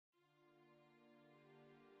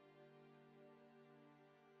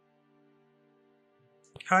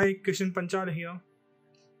Hi, Kishan Panchal here.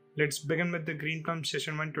 Let's begin with the Greenplum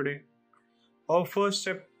session 1 today. Our first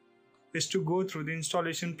step is to go through the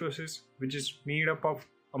installation process, which is made up of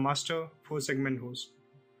a master 4-segment host.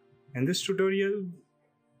 In this tutorial,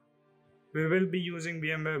 we will be using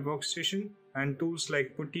VMware Workstation and tools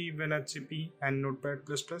like Putty, WinHCP and Notepad++.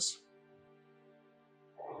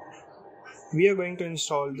 We are going to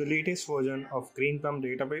install the latest version of Greenplum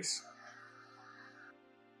Database.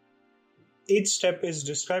 Each step is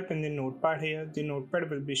described in the notepad here. The notepad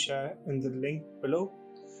will be shared in the link below.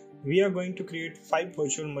 We are going to create 5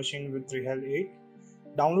 virtual machines with RHEL 8.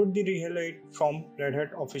 Download the RHEL 8 from Red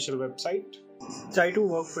Hat official website. Try to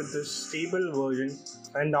work with the stable version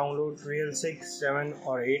and download RHEL 6, 7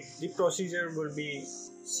 or 8. The procedure will be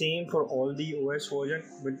same for all the OS version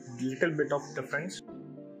with little bit of difference.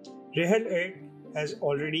 RHEL 8 has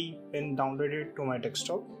already been downloaded to my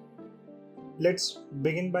desktop. Let's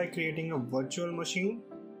begin by creating a virtual machine.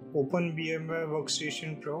 Open VMware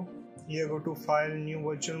Workstation Pro. Here go to File, New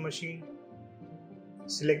Virtual Machine.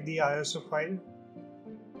 Select the ISO file.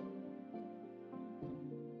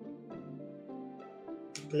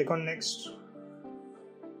 Click on Next.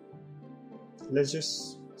 Let's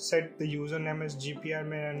just set the username as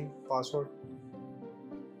gpadmin and password.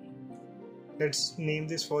 Let's name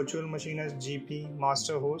this virtual machine as GP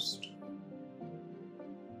Master Host.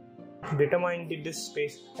 Determine the disk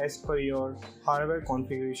space as per your hardware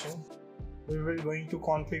configuration. We will going to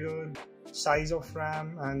configure size of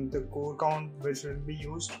RAM and the core count which will be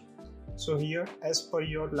used. So here, as per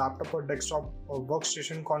your laptop or desktop or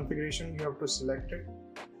workstation configuration, you have to select it.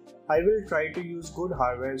 I will try to use good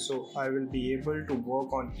hardware, so I will be able to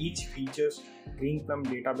work on each features Greenplum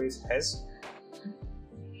Database has.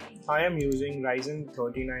 I am using Ryzen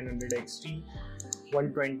 3900 XT,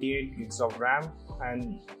 128 gigs of RAM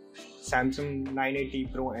and Samsung 980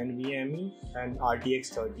 Pro NVMe and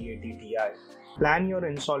RTX 3080 Ti. Plan your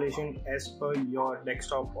installation as per your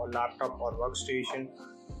desktop or laptop or workstation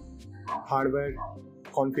hardware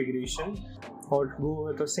configuration, or go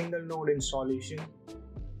with a single node installation.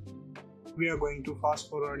 We are going to fast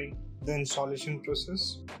forwarding the installation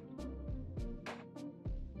process.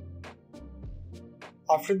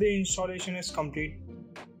 After the installation is complete,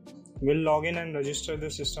 we'll log in and register the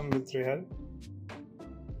system with RHEL.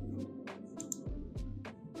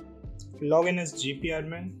 Login as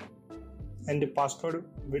gpadmin and the password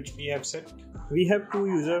which we have set. We have 2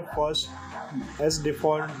 users. First, as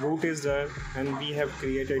default, root is there and we have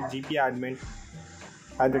created gpadmin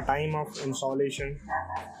at the time of installation.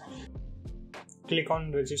 Click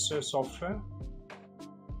on register software.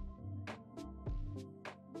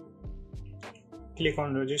 Click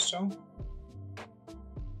on register.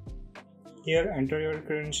 Here enter your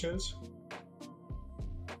credentials.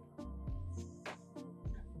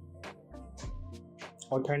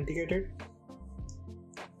 Authenticated.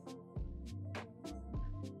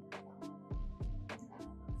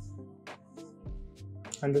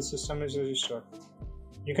 And the system is registered.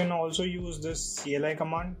 You can also use this CLI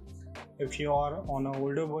command if you are on an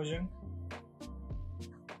older version.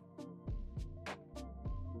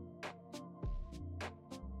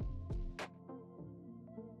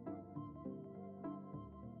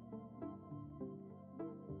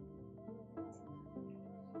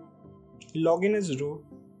 Login as root.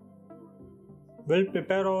 We'll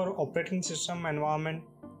prepare our operating system environment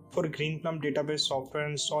for Greenplum Database software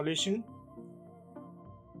installation.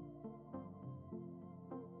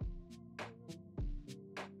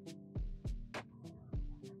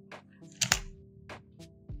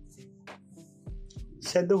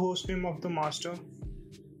 Set the host name of the master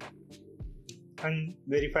and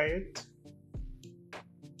verify it.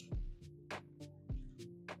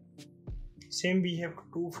 Same we have to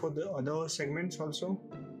do for the other segments also.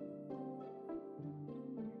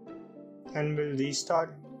 And we'll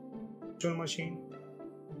restart virtual machine.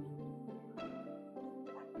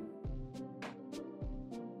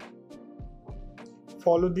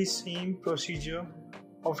 Follow the same procedure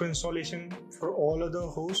of installation for all other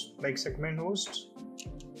hosts like segment hosts.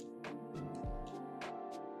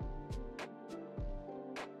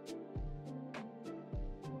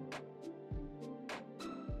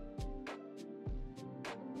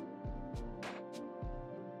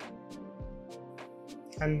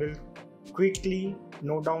 And we'll quickly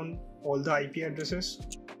note down all the IP addresses.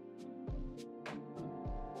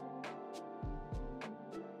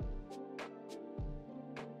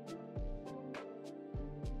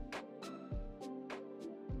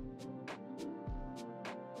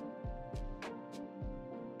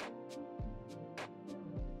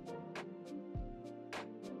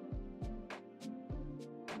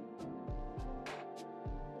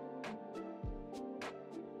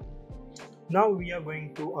 Now we are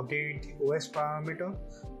going to update the OS parameter.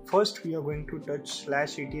 First we are going to touch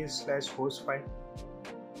 /ets/host file.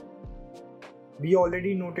 We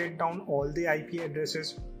already noted down all the IP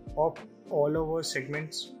addresses of all our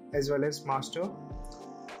segments as well as master.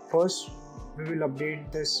 First we will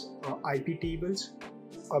update this IP tables,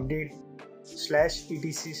 update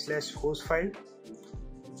 /etc/host file.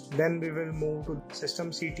 Then we will move to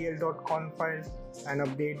systemctl.conf file and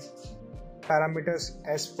update parameters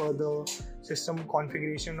as per the system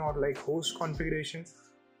configuration or like host configuration.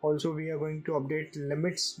 Also we are going to update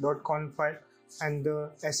limits.conf file and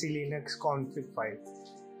the SELinux config file.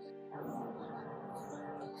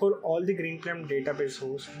 For all the Greenplum database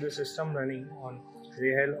hosts, the system running on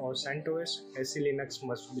RHEL or CentOS, SELinux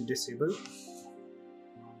must be disabled.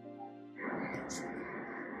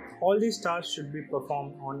 All these tasks should be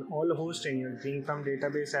performed on all hosts in your Greenplum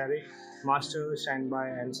database array, master, standby,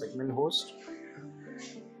 and segment host.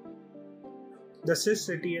 The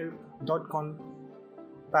sysctl.conf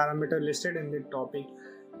parameter listed in the topic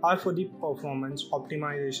are for the performance,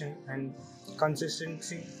 optimization, and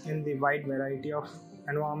consistency in the wide variety of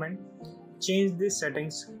environment. Change these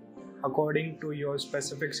settings according to your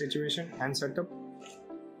specific situation and setup.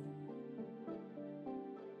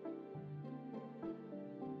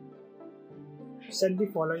 Set the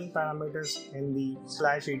following parameters in the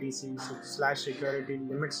 /etc/security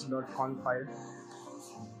limits.conf file.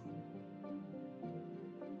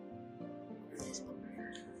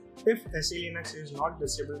 If SELinux is not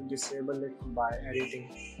disabled, disable it by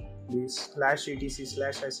editing the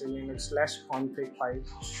 /etc/SELinux/config file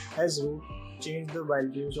as root. Change the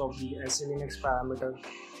values of the SELinux parameter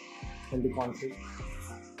in the config.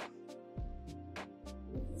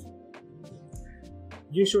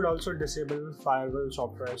 You should also disable firewall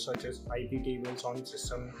software such as IP tables on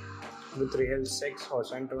system with RHEL 6 or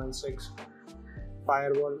CentOS 6,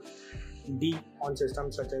 firewall D on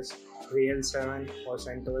systems such as RHEL 7 or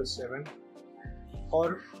CentOS 7,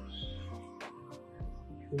 or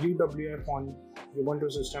UWF on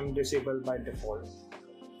Ubuntu system disabled by default.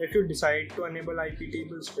 If you decide to enable IP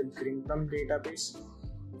tables with Greenplum database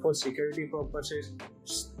for security purposes,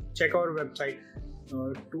 check our website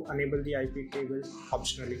to enable the IP tables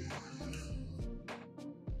optionally.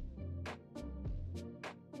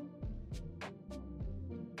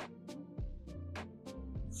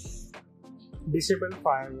 Disable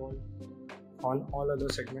firewall on all other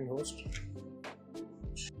segment hosts.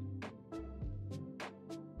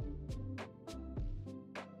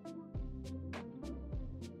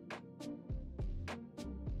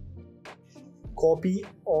 Copy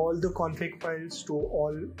all the config files to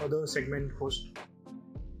all other segment hosts.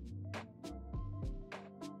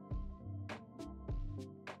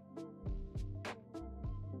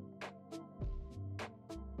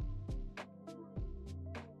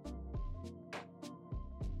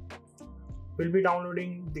 We'll be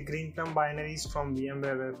downloading the Greenplum binaries from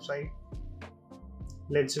VMware website.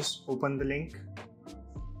 Let's just open the link.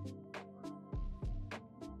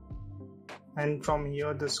 And from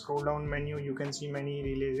here, the scroll down menu, you can see many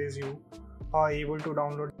releases you are able to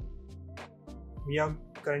download. We are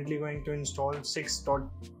currently going to install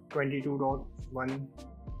 6.22.1.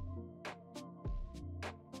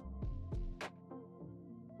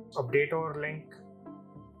 Update our link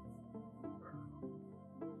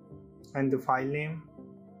and the file name.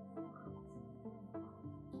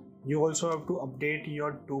 You also have to update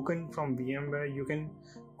your token from VMware. You can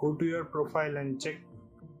go to your profile and check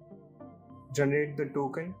generate the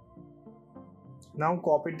token. Now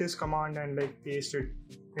copy this command and paste it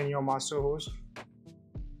in your master host.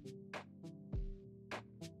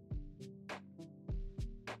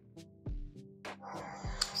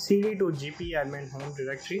 cd to gp admin home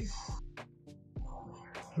directory.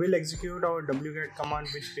 We'll execute our wget command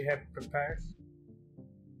which we have prepared.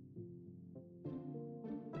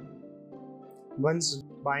 Once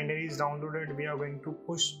binary is downloaded, we are going to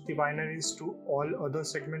push the binaries to all other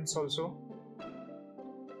segments also.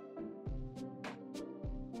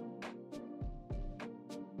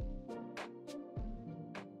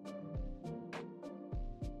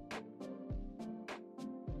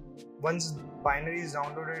 Once binary is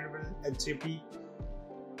downloaded, we'll HCP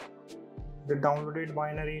the downloaded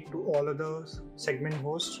binary to all other segment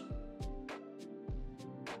hosts.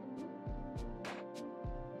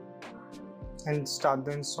 And start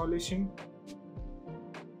the installation.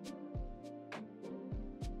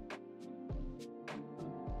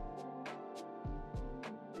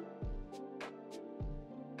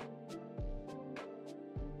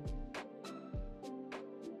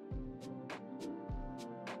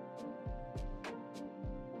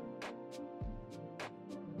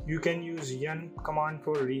 You can use yum command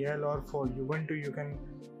for real, or for Ubuntu you can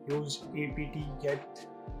use apt-get.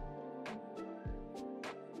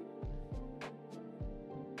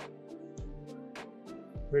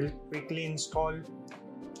 We'll quickly install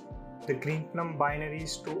the Greenplum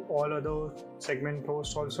binaries to all other segment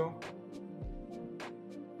hosts also.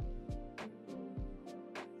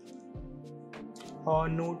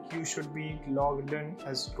 Note, you should be logged in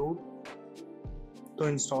as root to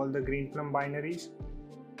install the Greenplum binaries.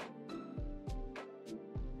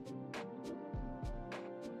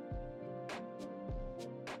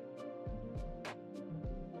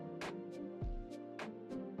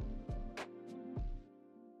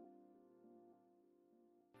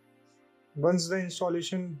 Once the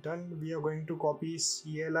installation done, we are going to copy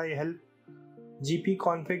CLI help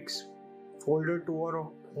gpconfigs folder to our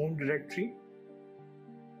home directory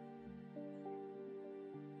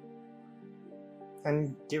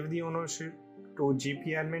and give the ownership to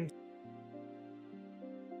gpadmin.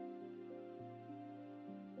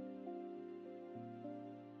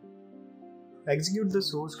 Execute the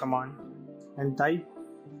source command and type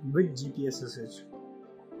with gpssh.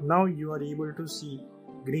 Now you are able to see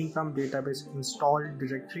Greenplum Database installed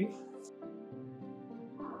directory.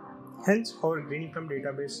 Hence, our Greenplum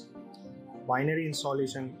Database binary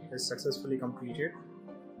installation is successfully completed.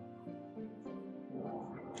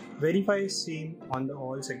 Verify same on the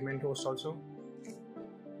all segment host also.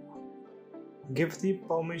 Give the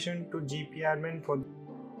permission to gpadmin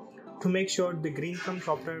to make sure the Greenplum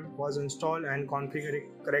software was installed and configured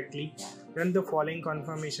correctly. Run the following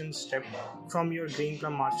confirmation step from your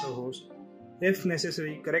Greenplum master host. If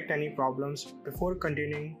necessary, correct any problems before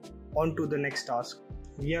continuing on to the next task.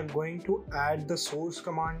 We are going to add the source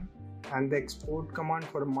command and the export command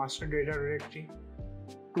for master data directory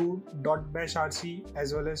to .bashrc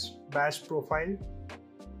as well as bash profile.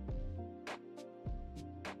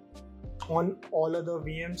 On all other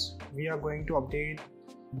VMs, we are going to update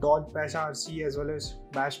 .bashrc as well as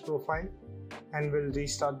bash profile and will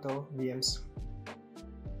restart the VMs.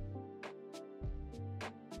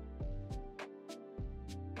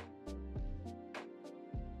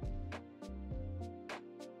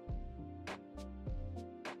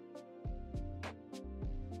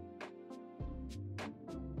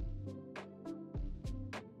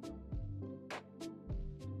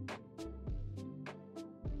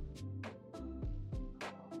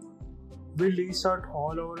 We'll restart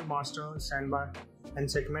all our master, standby and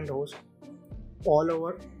segment hosts. All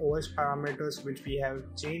our OS parameters which we have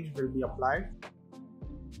changed will be applied.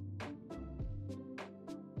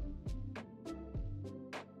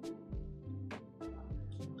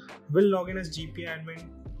 We'll log in as gpadmin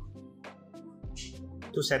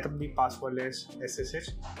to set up the passwordless SSH.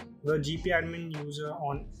 The gpadmin user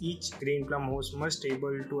on each Greenplum host must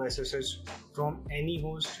able to SSH from any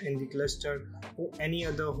host in the cluster or any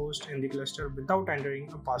other host in the cluster without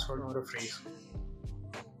entering a password or a phrase.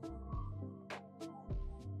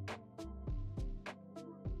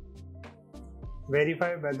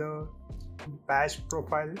 Verify whether bash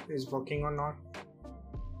profile is working or not.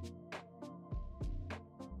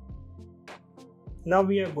 Now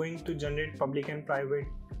we are going to generate public and private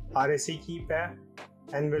RSA key pair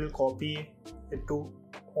and we'll copy it to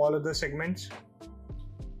all other segments.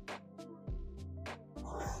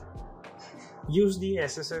 Use the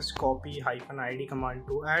SSH copy -id command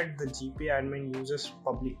to add the gpadmin user's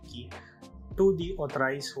public key to the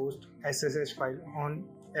authorized host SSH file on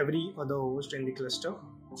every other host in the cluster.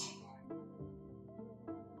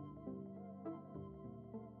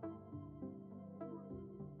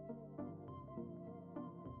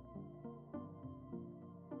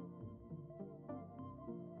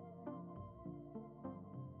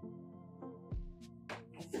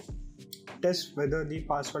 Test whether the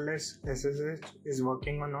passwordless SSH is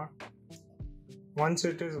working or not. Once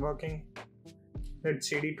it is working, let's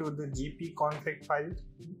cd to the gpconfig file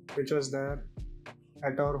which was there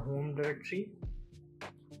at our home directory.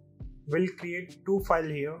 We'll create two files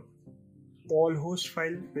here. All host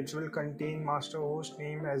file which will contain master host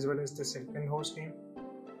name as well as the segment host name,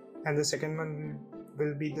 and the second one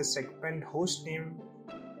will be the segment host name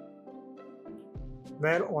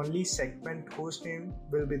where only segment host name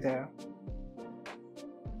will be there.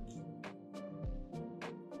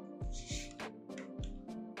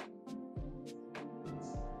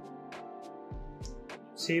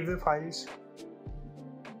 Save the files.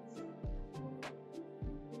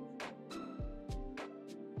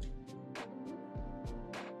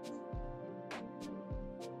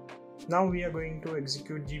 Now we are going to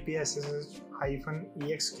execute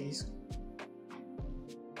gpssh-ex keys.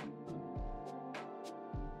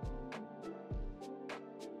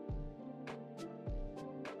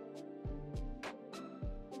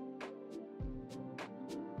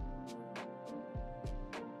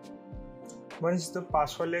 Once the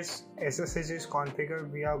passwordless SSH is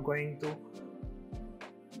configured, we are going to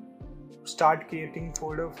start creating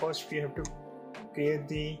folder. First we have to create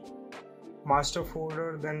the master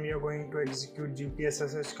folder, then we are going to execute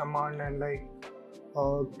gpssh command and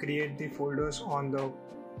create the folders on the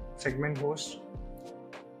segment host.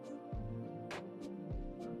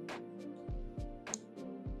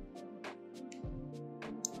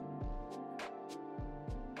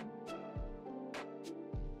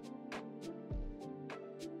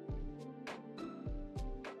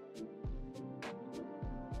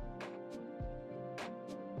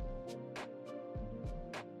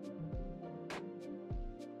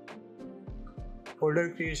 Folder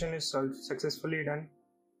creation is successfully done.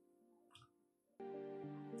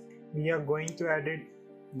 We are going to edit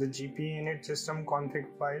the gp-init system config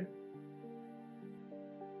file.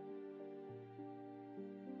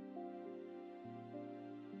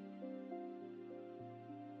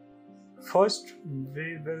 First,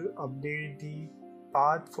 we will update the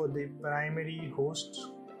path for the primary host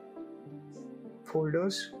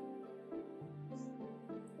folders.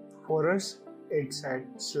 For us, it's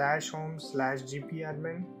at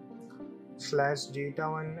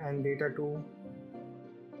 /home/gpadmin/data1 and data2.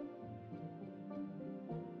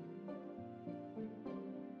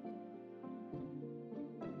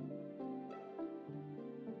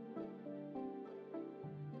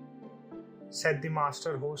 Set the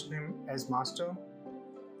master host name as master.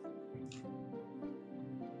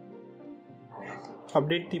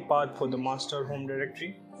 Update the path for the master home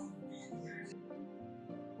directory.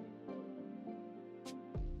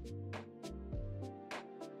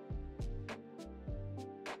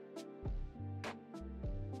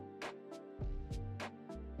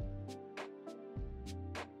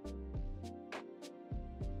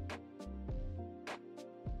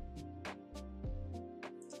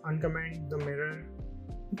 Uncomment the mirror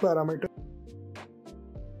parameter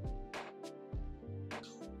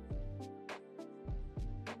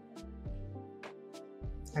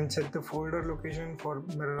and set the folder location for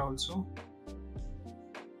mirror also.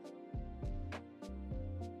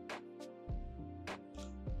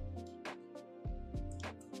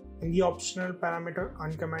 In the optional parameter,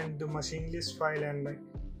 uncomment the machine list file and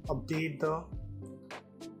update the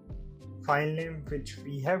file name which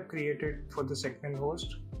we have created for the segment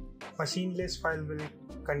host. Machine list file will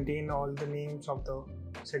contain all the names of the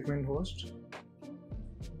segment host.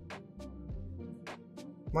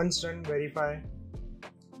 Once done, verify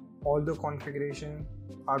all the configuration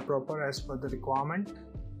are proper as per the requirement.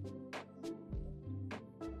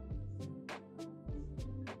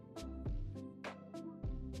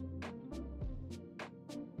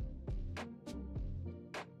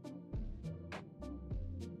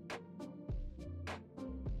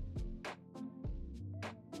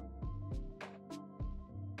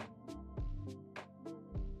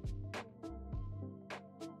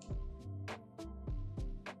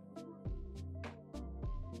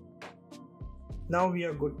 Now we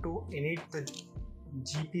are good to init the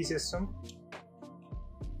GP system.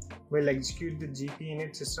 We'll execute the GP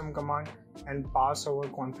init system command and pass our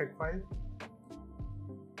config file.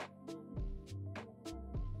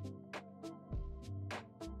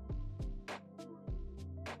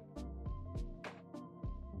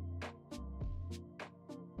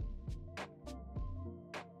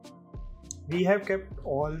 We have kept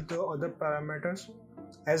all the other parameters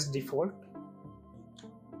as default.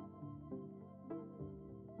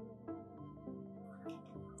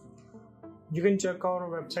 You can check our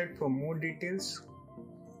website for more details.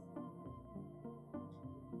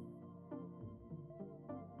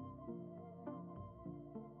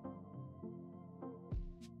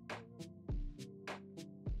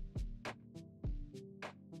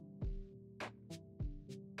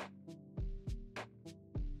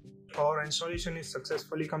 Our installation is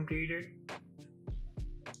successfully completed.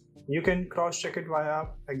 You can cross-check it via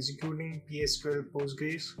executing PSQL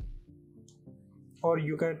Postgres, or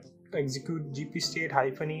you can execute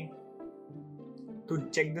gpstate-e to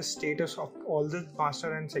check the status of all the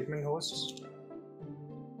master and segment hosts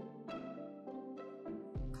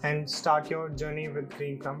and start your journey with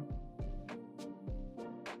Greenplum.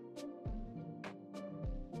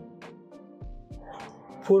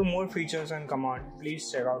 For more features and commands, please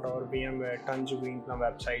check out our VMware Tons Greenplum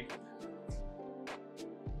website.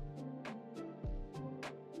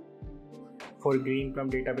 For Greenplum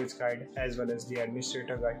Database Guide as well as the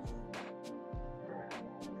Administrator Guide.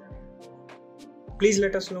 Please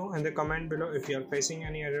let us know in the comment below if you are facing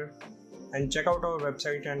any error, and check out our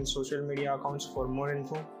website and social media accounts for more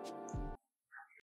info.